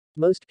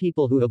Most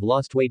people who have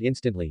lost weight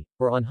instantly,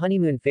 or on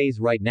honeymoon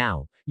phase right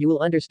now, you will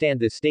understand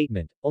this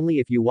statement, only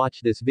if you watch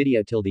this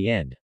video till the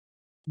end.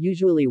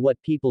 Usually what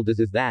people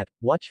does is that,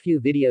 watch few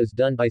videos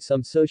done by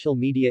some social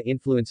media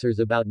influencers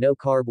about no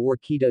carb or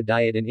keto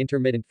diet and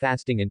intermittent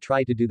fasting and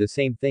try to do the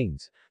same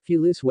things.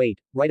 Few lose weight,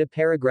 write a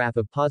paragraph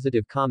of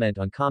positive comment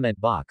on comment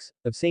box,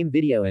 of same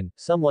video and,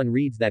 someone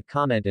reads that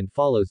comment and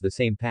follows the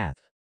same path.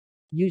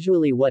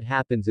 Usually what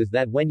happens is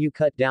that when you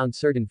cut down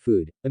certain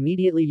food,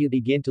 immediately you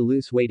begin to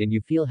lose weight and you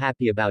feel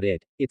happy about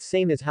it. It's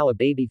same as how a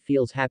baby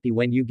feels happy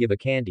when you give a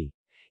candy.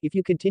 If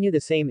you continue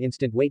the same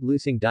instant weight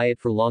losing diet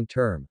for long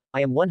term,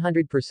 I am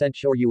 100%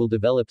 sure you will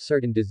develop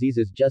certain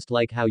diseases just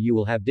like how you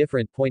will have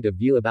different point of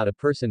view about a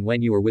person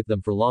when you are with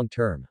them for long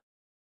term.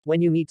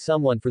 When you meet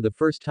someone for the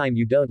first time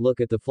you don't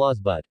look at the flaws,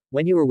 but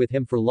when you are with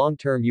him for long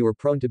term you are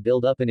prone to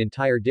build up an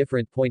entire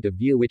different point of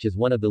view, which is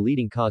one of the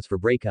leading cause for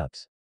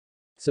breakups.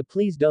 So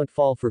please don't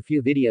fall for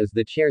few videos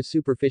that share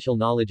superficial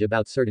knowledge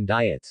about certain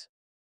diets.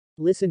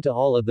 Listen to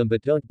all of them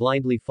but don't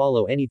blindly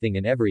follow anything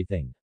and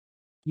everything.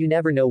 You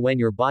never know when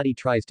your body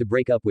tries to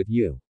break up with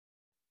you.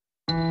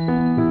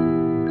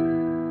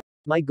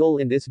 My goal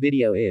in this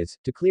video is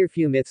to clear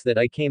few myths that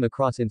I came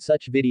across in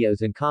such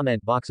videos and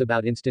comment box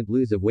about instant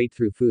lose of weight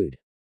through food.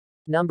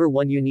 Number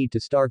 1, you need to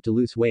starve to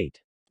lose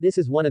weight. This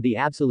is one of the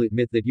absolute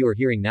myth that you are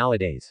hearing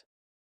nowadays.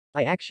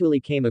 I actually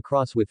came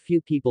across with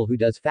few people who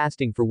does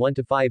fasting for 1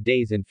 to 5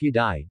 days and few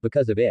die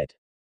because of it.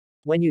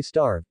 When you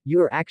starve, you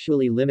are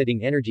actually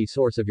limiting energy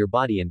source of your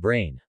body and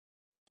brain.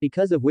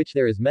 Because of which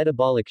there is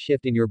metabolic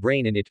shift in your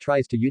brain and it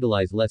tries to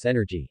utilize less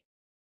energy.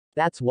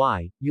 That's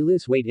why, you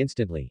lose weight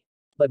instantly.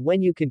 But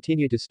when you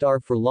continue to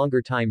starve for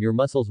longer time your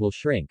muscles will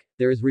shrink,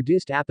 there is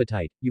reduced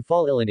appetite, you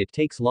fall ill and it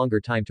takes longer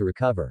time to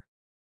recover.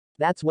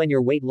 That's when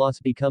your weight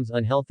loss becomes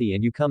unhealthy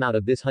and you come out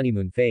of this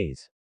honeymoon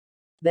phase.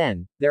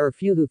 Then, there are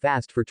few who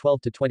fast for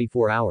 12 to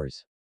 24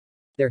 hours.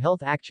 Their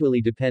health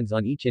actually depends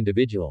on each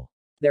individual.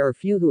 There are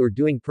few who are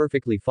doing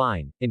perfectly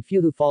fine, and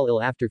few who fall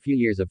ill after few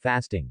years of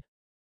fasting.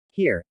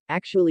 Here,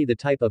 actually the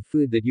type of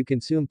food that you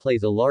consume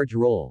plays a large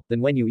role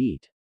than when you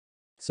eat.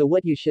 So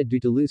what you should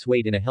do to lose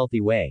weight in a healthy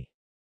way.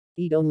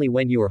 Eat only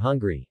when you are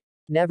hungry.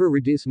 Never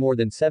reduce more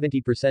than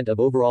 70% of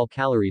overall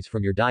calories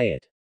from your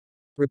diet.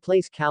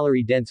 Replace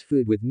calorie-dense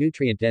food with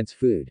nutrient-dense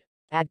food.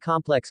 Add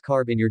complex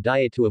carb in your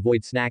diet to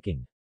avoid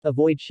snacking.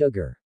 Avoid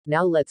sugar.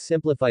 Now let's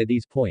simplify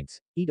these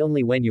points. Eat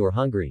only when you are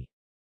hungry.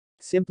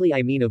 Simply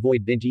I mean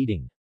avoid binge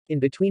eating.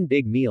 In between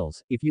big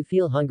meals, if you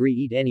feel hungry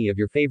eat any of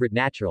your favorite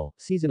natural,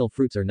 seasonal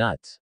fruits or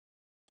nuts.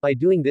 By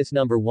doing this,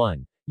 number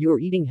 1, you are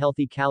eating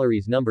healthy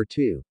calories. Number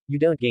 2, you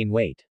don't gain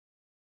weight.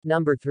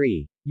 Number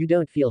 3, you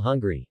don't feel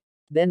hungry.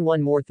 Then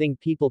one more thing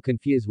people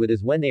confuse with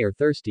is when they are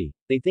thirsty,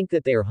 they think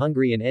that they are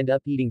hungry and end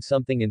up eating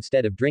something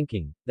instead of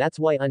drinking. That's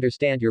why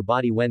understand your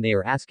body when they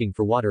are asking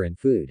for water and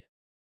food.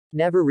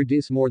 Never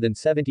reduce more than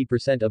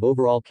 70% of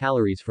overall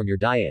calories from your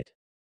diet.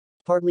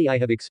 Partly I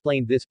have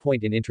explained this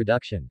point in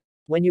introduction.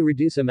 When you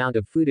reduce amount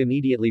of food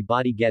immediately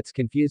body gets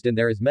confused and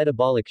there is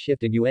metabolic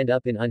shift and you end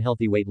up in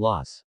unhealthy weight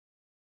loss.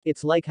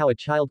 It's like how a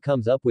child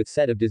comes up with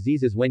set of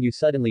diseases when you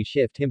suddenly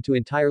shift him to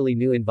entirely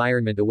new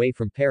environment away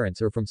from parents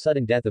or from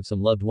sudden death of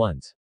some loved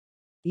ones.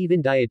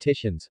 Even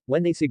dietitians,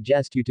 when they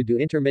suggest you to do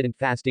intermittent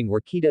fasting or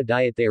keto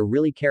diet they are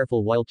really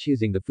careful while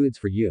choosing the foods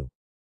for you.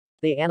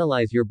 They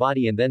analyze your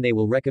body and then they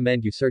will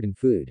recommend you certain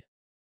food.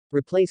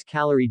 Replace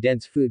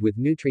calorie-dense food with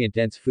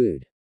nutrient-dense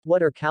food.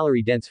 What are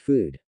calorie-dense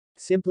food?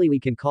 Simply we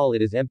can call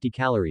it as empty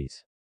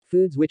calories.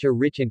 Foods which are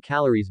rich in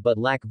calories but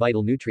lack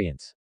vital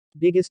nutrients.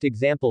 Biggest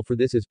example for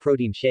this is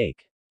protein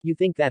shake. You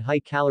think that high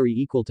calorie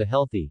equal to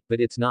healthy, but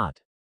it's not.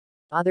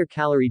 Other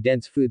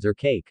calorie-dense foods are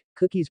cake,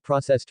 cookies,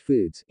 processed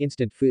foods,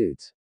 instant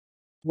foods.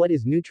 What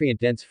is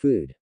nutrient-dense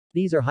food?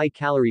 These are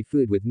high-calorie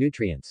food with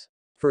nutrients.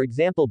 For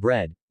example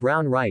bread,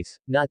 brown rice,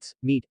 nuts,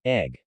 meat,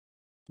 egg.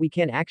 We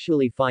can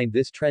actually find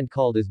this trend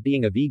called as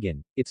being a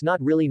vegan. It's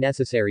not really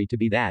necessary to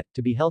be that,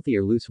 to be healthy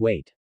or lose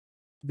weight.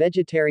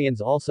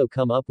 Vegetarians also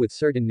come up with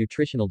certain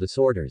nutritional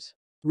disorders.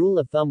 Rule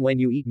of thumb when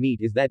you eat meat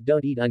is that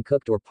don't eat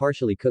uncooked or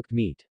partially cooked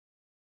meat.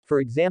 For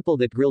example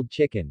that grilled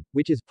chicken,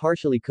 which is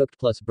partially cooked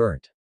plus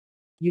burnt.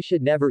 You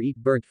should never eat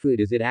burnt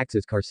food as it acts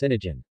as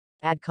carcinogen.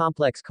 Add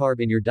complex carb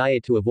in your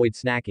diet to avoid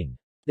snacking.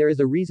 There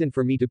is a reason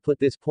for me to put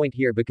this point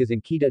here because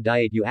in keto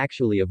diet you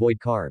actually avoid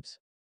carbs.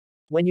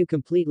 When you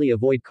completely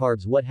avoid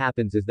carbs what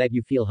happens is that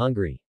you feel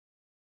hungry.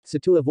 So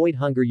to avoid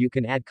hunger you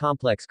can add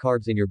complex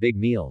carbs in your big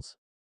meals.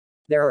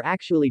 There are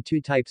actually two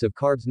types of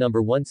carbs.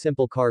 Number 1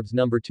 simple carbs.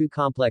 Number 2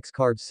 complex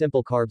carbs.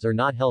 Simple carbs are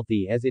not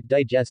healthy as it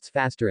digests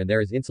faster and there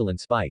is insulin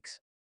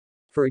spikes.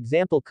 For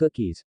example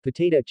cookies,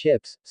 potato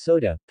chips,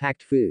 soda,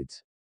 packed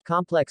foods.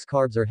 Complex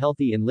carbs are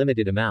healthy in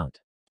limited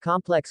amount.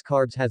 Complex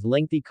carbs has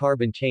lengthy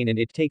carbon chain and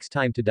it takes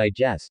time to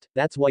digest,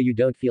 that's why you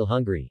don't feel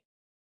hungry.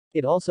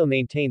 It also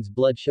maintains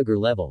blood sugar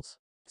levels.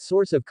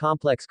 Source of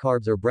complex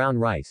carbs are brown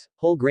rice,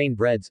 whole grain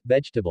breads,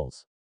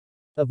 vegetables.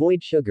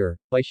 Avoid sugar.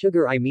 By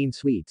sugar I mean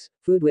sweets,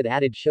 food with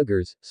added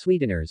sugars,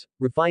 sweeteners,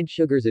 refined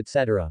sugars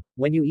etc.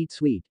 When you eat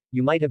sweet,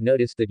 you might have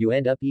noticed that you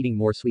end up eating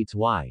more sweets.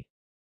 Why?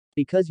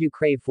 because you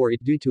crave for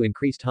it due to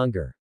increased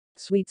hunger.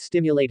 Sweets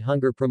stimulate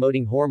hunger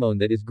promoting hormone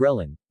that is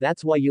ghrelin,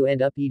 that's why you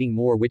end up eating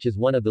more, which is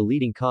one of the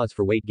leading cause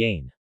for weight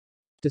gain.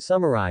 To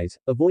summarize,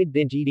 avoid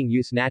binge eating,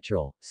 use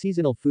natural,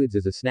 seasonal foods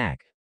as a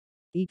snack.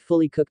 Eat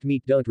fully cooked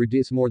meat, don't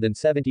reduce more than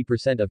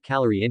 70% of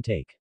calorie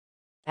intake.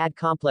 Add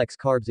complex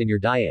carbs in your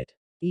diet.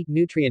 Eat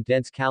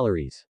nutrient-dense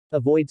calories.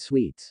 Avoid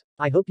sweets.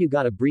 I hope you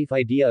got a brief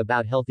idea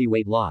about healthy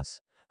weight loss.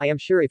 I am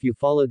sure if you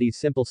follow these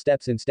simple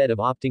steps instead of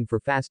opting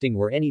for fasting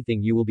or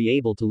anything, you will be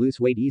able to lose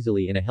weight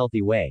easily in a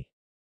healthy way.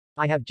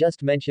 I have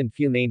just mentioned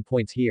few main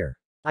points here.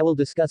 I will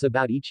discuss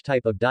about each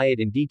type of diet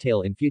in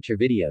detail in future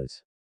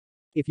videos.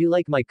 If you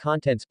like my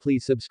contents,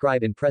 please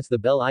subscribe and press the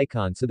bell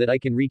icon so that I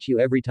can reach you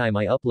every time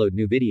I upload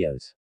new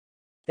videos.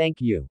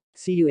 Thank you.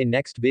 See you in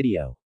next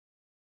video.